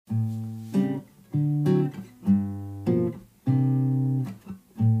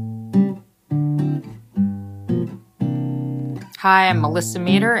Hi, I'm Melissa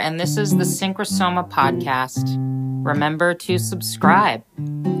Meter, and this is the Synchrosoma podcast. Remember to subscribe.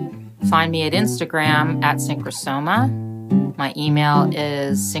 Find me at Instagram at Synchrosoma. My email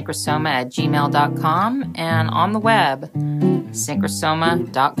is synchrosoma@gmail.com, and on the web,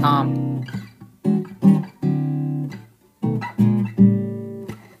 synchrosoma.com.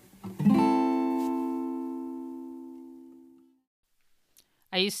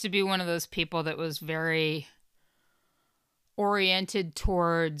 I used to be one of those people that was very oriented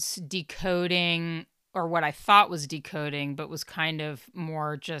towards decoding, or what I thought was decoding, but was kind of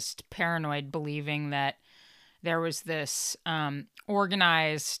more just paranoid, believing that there was this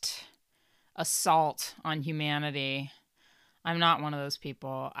organized assault on humanity. I'm not one of those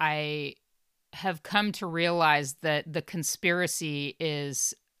people. I have come to realize that the conspiracy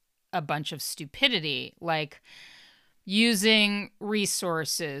is a bunch of stupidity, like using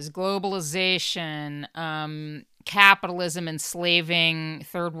resources, globalization, capitalism enslaving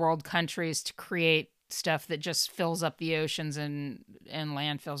third world countries to create stuff that just fills up the oceans and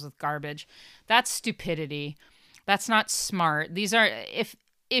landfills with garbage. That's stupidity. That's not smart. These are,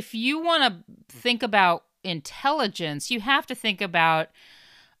 if you want to think about intelligence, you have to think about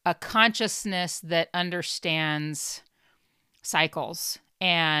a consciousness that understands cycles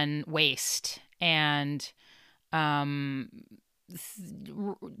and waste and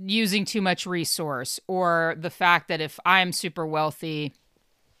using too much resource, or the fact that if I'm super wealthy,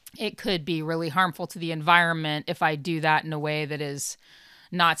 it could be really harmful to the environment if I do that in a way that is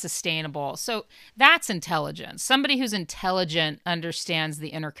not sustainable. So that's intelligence. Somebody who's intelligent understands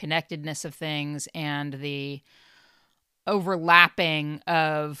the interconnectedness of things and the overlapping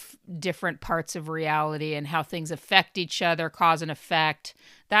of different parts of reality and how things affect each other, cause and effect.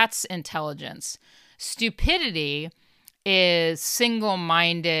 That's intelligence. Stupidity is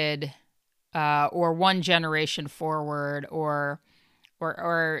single-minded or one generation forward, or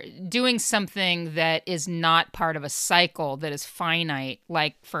doing something that is not part of a cycle that is finite,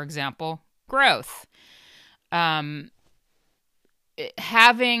 like, for example, growth.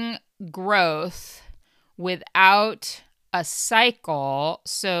 Having growth without a cycle,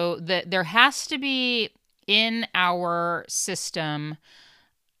 so that there has to be in our system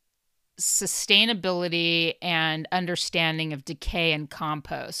sustainability and understanding of decay and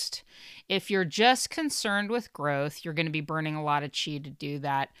compost. If you're just concerned with growth, you're going to be burning a lot of chi to do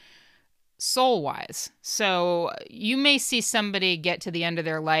that soul-wise. So you may see somebody get to the end of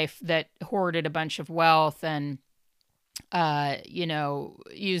their life that hoarded a bunch of wealth and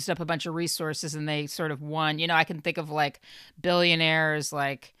used up a bunch of resources, and they sort of won. I can think of like billionaires,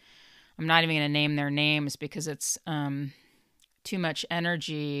 like, I'm not even going to name their names because it's too much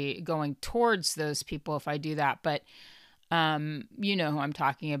energy going towards those people if I do that. But you know who I'm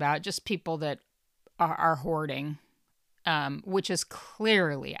talking about, just people that are hoarding, which is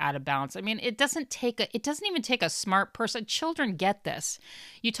clearly out of balance. I mean, it doesn't even take a smart person. Children get this.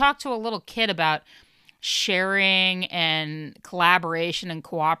 You talk to a little kid about sharing and collaboration and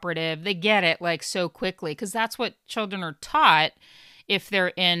cooperative, they get it like so quickly, because that's what children are taught if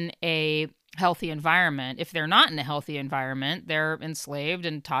they're in a healthy environment. If they're not in a healthy environment, they're enslaved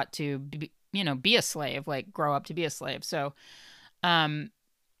and taught to be a slave, like grow up to be a slave. So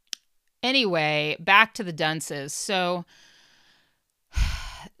anyway, back to the Dunces. So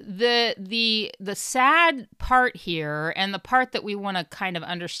the sad part here, and the part that we want to kind of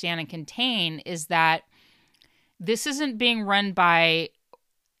understand and contain, is that this isn't being run by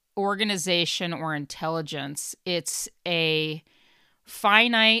organization or intelligence. It's a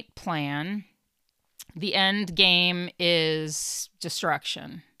finite plan. The end game is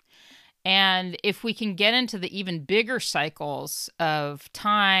destruction. And if we can get into the even bigger cycles of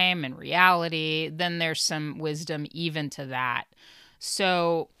time and reality, then there's some wisdom even to that.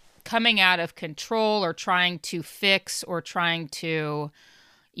 So coming out of control, or trying to fix, or trying to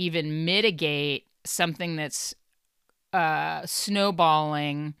even mitigate something that's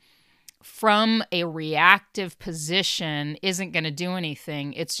snowballing from a reactive position isn't going to do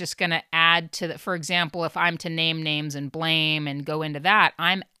anything. It's just going to add to the, for example, if I'm to name names and blame and go into that,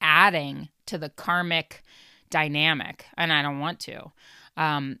 I'm adding to the karmic dynamic, and I don't want to.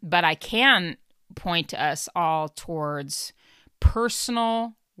 But I can point to us all towards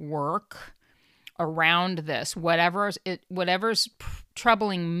personal work around this, whatever's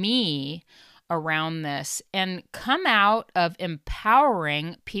troubling me around this, and come out of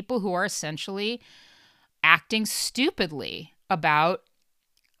empowering people who are essentially acting stupidly about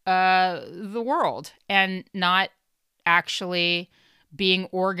the world and not actually being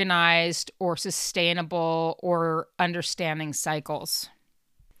organized or sustainable or understanding cycles.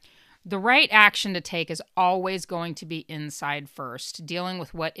 The right action to take is always going to be inside first, dealing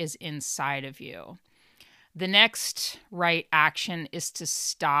with what is inside of you. The next right action is to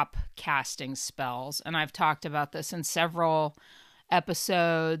stop casting spells. And I've talked about this in several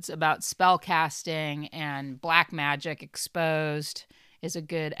episodes about spell casting, and Black Magic Exposed is a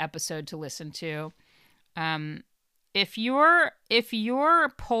good episode to listen to. Um, if you're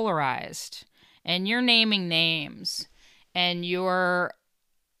polarized and you're naming names and you're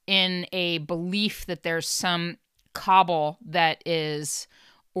in a belief that there's some cabal that is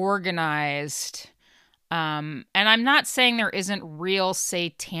organized, and I'm not saying there isn't real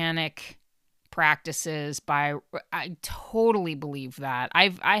satanic practices by, I totally believe that.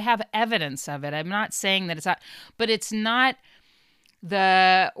 I have evidence of it. I'm not saying that it's not, but it's not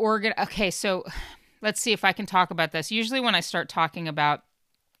the organ. Okay, so let's see if I can talk about this. Usually when I start talking about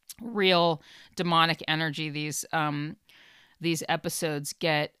real demonic energy, these episodes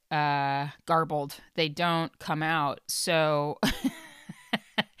get garbled. They don't come out. So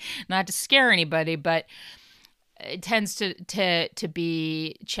not to scare anybody, but it tends to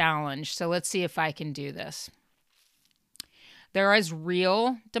be challenged. So let's see if I can do this. There is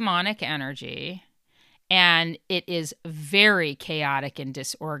real demonic energy, and it is very chaotic and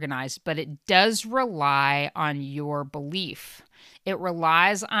disorganized, but it does rely on your belief. It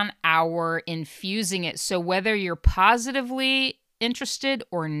relies on our infusing it. So whether you're positively interested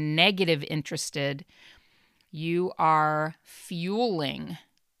or negative interested, you are fueling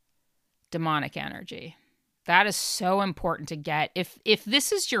demonic energy. That is so important to get. If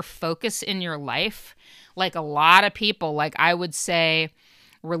this is your focus in your life, like a lot of people, like I would say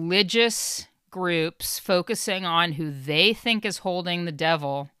religious groups focusing on who they think is holding the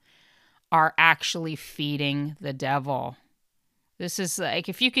devil are actually feeding the devil. This is like,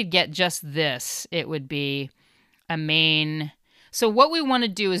 if you could get just this, it would be a main. So what we want to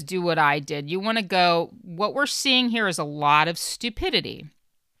do is do what I did. You want to go, what we're seeing here is a lot of stupidity.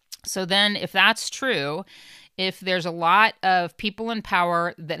 So then if that's true, if there's a lot of people in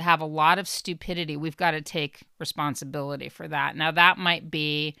power that have a lot of stupidity, we've got to take responsibility for that. Now that might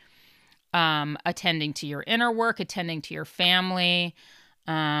be attending to your inner work, attending to your family,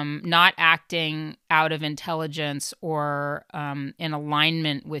 not acting out of intelligence or in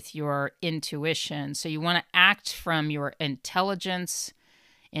alignment with your intuition. So you want to act from your intelligence,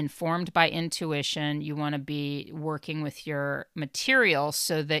 informed by intuition. You want to be working with your material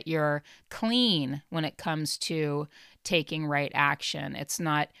so that you're clean when it comes to taking right action. It's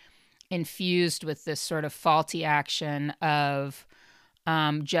not infused with this sort of faulty action of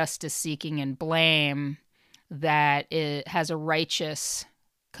justice seeking and blame that it has a righteous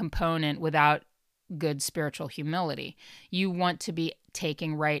component without good spiritual humility. You want to be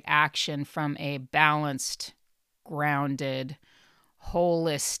taking right action from a balanced, grounded,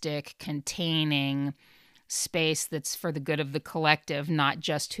 holistic, containing space that's for the good of the collective, not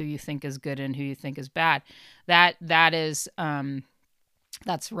just who you think is good and who you think is bad. That is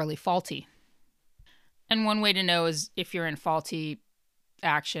that's really faulty. And one way to know is if you're in faulty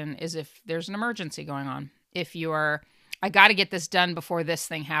action is if there's an emergency going on. If you're, I got to get this done before this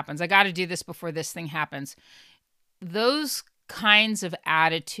thing happens. I got to do this before this thing happens. Those kinds of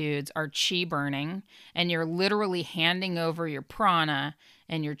attitudes are chi burning, and you're literally handing over your prana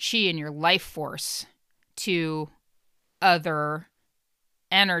and your chi and your life force to other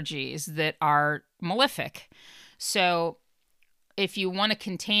energies that are malefic. So if you want to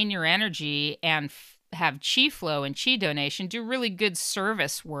contain your energy and have chi flow and chi donation, do really good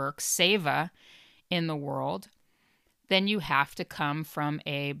service work, seva, in the world, then you have to come from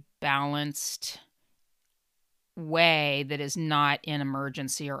a balanced way that is not in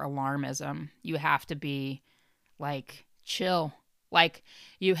emergency or alarmism. You have to be like chill. Like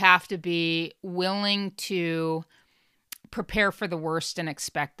you have to be willing to prepare for the worst and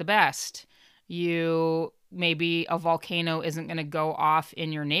expect the best. Maybe a volcano isn't going to go off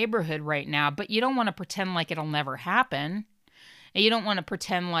in your neighborhood right now, but you don't want to pretend like it'll never happen. And you don't want to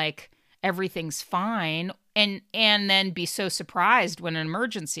pretend like everything's fine and then be so surprised when an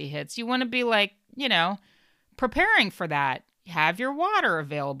emergency hits. You want to be like, preparing for that. Have your water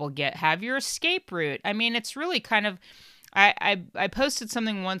available, have your escape route. I mean, it's really kind of, I posted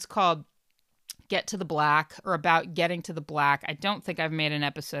something once called Get to the Black, or about getting to the black. I don't think I've made an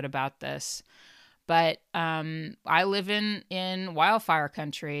episode about this, but I live in wildfire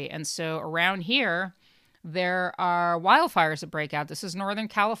country. And so around here, there are wildfires that break out. This is Northern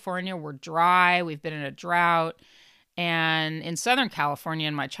California. We're dry. We've been in a drought. And in Southern California,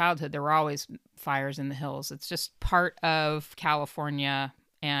 in my childhood, there were always fires in the hills. It's just part of California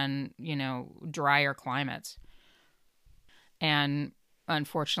and, drier climates. And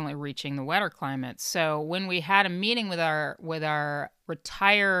unfortunately reaching the wetter climates. So when we had a meeting with our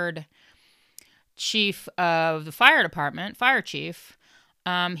retired chief of the fire department, fire chief,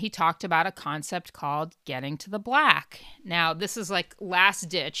 he talked about a concept called getting to the black. Now, this is like last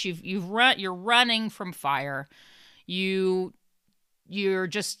ditch. You're running from fire. You're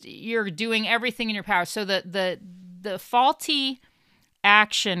doing everything in your power. So the faulty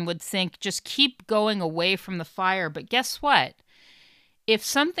action would think just keep going away from the fire. But guess what? If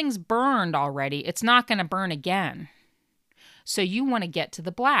something's burned already, it's not going to burn again. So you want to get to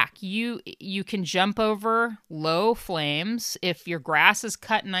the black. You can jump over low flames. If your grass is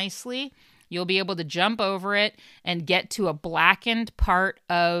cut nicely, you'll be able to jump over it and get to a blackened part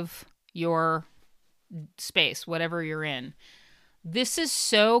of your space, whatever you're in. This is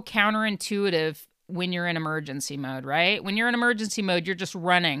so counterintuitive when you're in emergency mode, right? When you're in emergency mode, you're just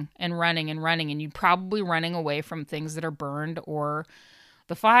running and running and running, and you're probably running away from things that are burned or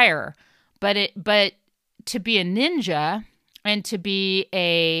the fire. But to be a ninja and to be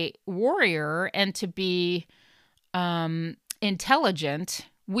a warrior and to be intelligent,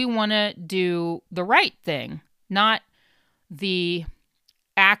 we want to do the right thing, not the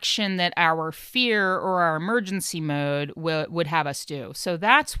action that our fear or our emergency mode would have us do. So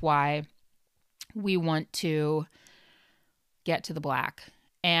that's why we want to get to the black.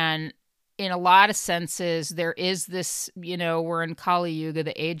 And in a lot of senses, there is this, we're in Kali Yuga,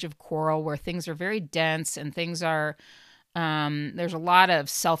 the age of coral, where things are very dense and things are, there's a lot of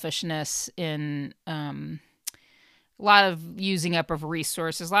selfishness in, a lot of using up of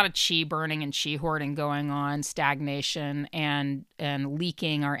resources, a lot of chi burning and chi hoarding going on, stagnation and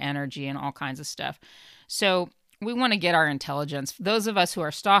leaking our energy and all kinds of stuff. So we want to get our intelligence. Those of us who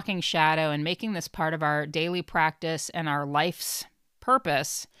are stalking shadow and making this part of our daily practice and our life's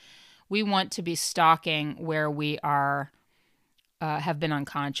purpose, we want to be stalking where we are, have been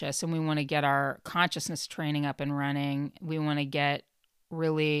unconscious, and we want to get our consciousness training up and running. We want to get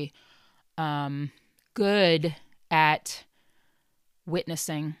really good at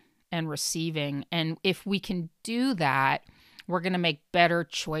witnessing and receiving. And if we can do that, we're going to make better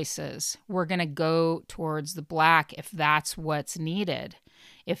choices. We're going to go towards the black if that's what's needed.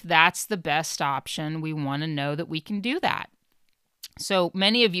 If that's the best option, we want to know that we can do that. So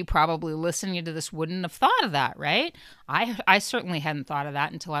many of you probably listening to this wouldn't have thought of that, right? I certainly hadn't thought of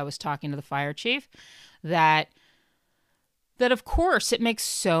that until I was talking to the fire chief, that of course it makes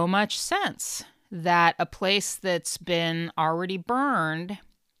so much sense that a place that's been already burned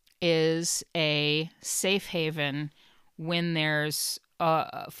is a safe haven when there's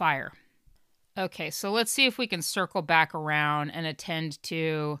a fire. Okay, so let's see if we can circle back around and attend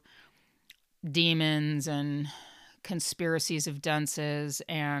to demons and conspiracies of dunces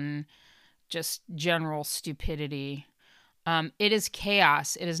and just general stupidity. It is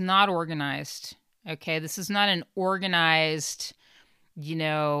chaos. It is not organized. Okay, this is not an organized,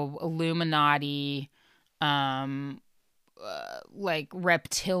 Illuminati, like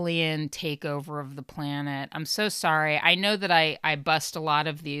reptilian takeover of the planet. I'm so sorry. I know that I bust a lot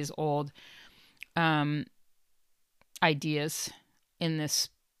of these old ideas in this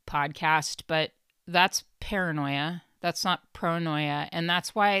podcast, but that's paranoia. That's not pronoia. And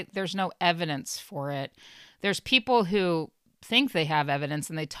that's why there's no evidence for it. There's people who think they have evidence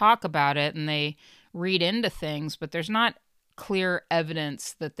and they talk about it and they read into things, but there's not clear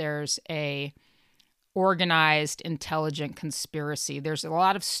evidence that there's a organized, intelligent conspiracy. There's a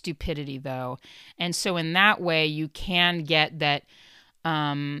lot of stupidity, though. And so in that way, you can get that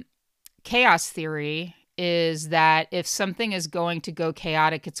chaos theory is that if something is going to go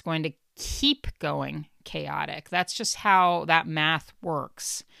chaotic, it's going to keep going chaotic. That's just how that math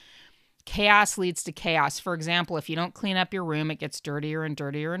works. Chaos leads to chaos. For example, if you don't clean up your room, it gets dirtier and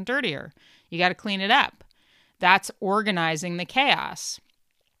dirtier and dirtier. You got to clean it up. That's organizing the chaos.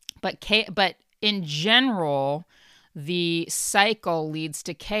 But in general, the cycle leads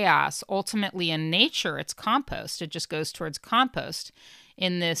to chaos. Ultimately, in nature, it's compost. It just goes towards compost.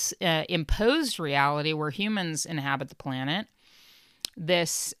 In this imposed reality where humans inhabit the planet,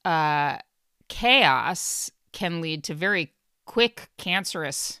 this chaos can lead to very quick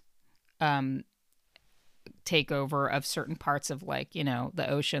cancerous takeover of certain parts of the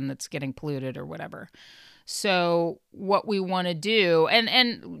ocean that's getting polluted or whatever. So what we want to do, and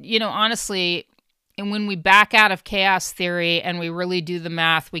honestly, and when we back out of chaos theory and we really do the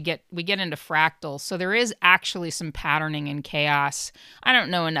math, we get into fractals. So there is actually some patterning in chaos. I don't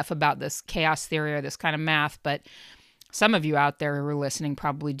know enough about this chaos theory or this kind of math, but some of you out there who are listening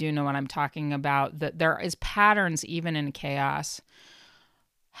probably do know what I'm talking about, that there is patterns even in chaos.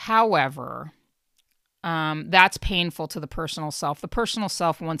 However, that's painful to the personal self. The personal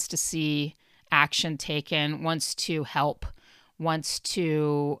self wants to see action taken, wants to help, wants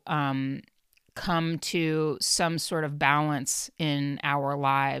to come to some sort of balance in our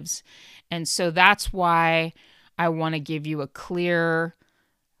lives. And so that's why I want to give you a clear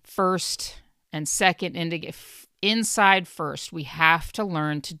first and second inside first. We have to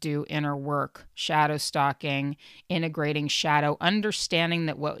learn to do inner work, shadow stalking, integrating shadow, understanding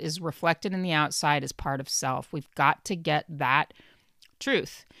that what is reflected in the outside is part of self. We've got to get that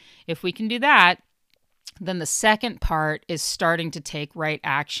truth. If we can do that, then the second part is starting to take right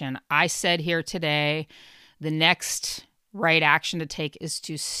action. I said here today, the next right action to take is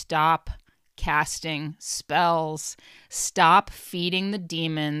to stop casting spells, stop feeding the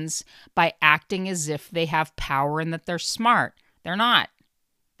demons by acting as if they have power and that they're smart. They're not.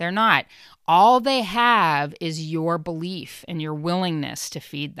 They're not. All they have is your belief and your willingness to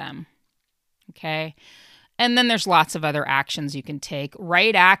feed them. Okay? And then there's lots of other actions you can take.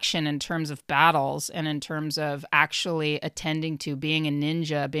 Right action in terms of battles and in terms of actually attending to being a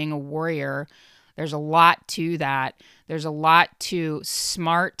ninja, being a warrior. There's a lot to that. There's a lot to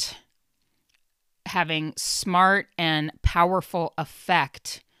having smart and powerful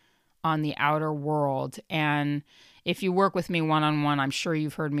effect on the outer world. And if you work with me one-on-one, I'm sure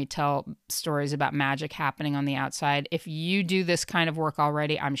you've heard me tell stories about magic happening on the outside. If you do this kind of work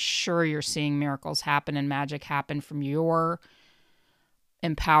already, I'm sure you're seeing miracles happen and magic happen from your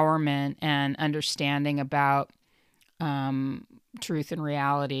empowerment and understanding about truth and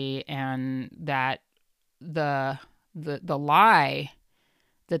reality, and that the lie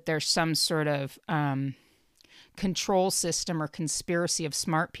that there's some sort of control system or conspiracy of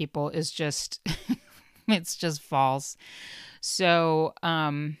smart people is just it's just false. So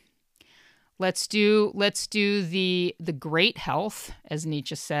let's do the great health, as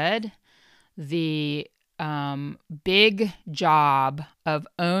Nietzsche said, the big job of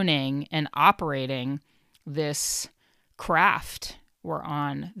owning and operating this craft we're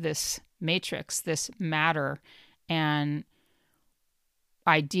on, this matrix, this matter. And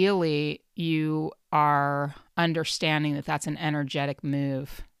ideally, you are understanding that that's an energetic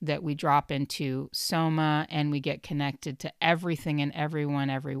move, that we drop into soma and we get connected to everything and everyone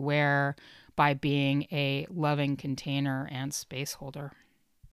everywhere by being a loving container and space holder.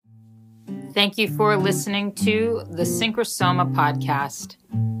 Thank you for listening to the Synchrosoma podcast.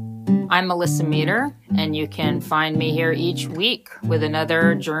 I'm Melissa Meter, and you can find me here each week with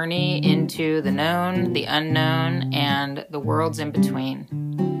another journey into the known, the unknown, and the worlds in between.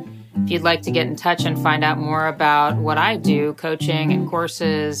 If you'd like to get in touch and find out more about what I do, coaching and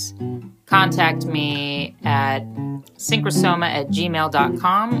courses, contact me at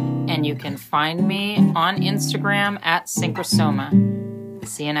synchrosoma@gmail.com, and you can find me on Instagram at synchrosoma.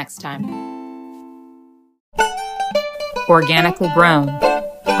 See you next time. Organically grown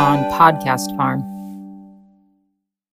on Podcast Farm.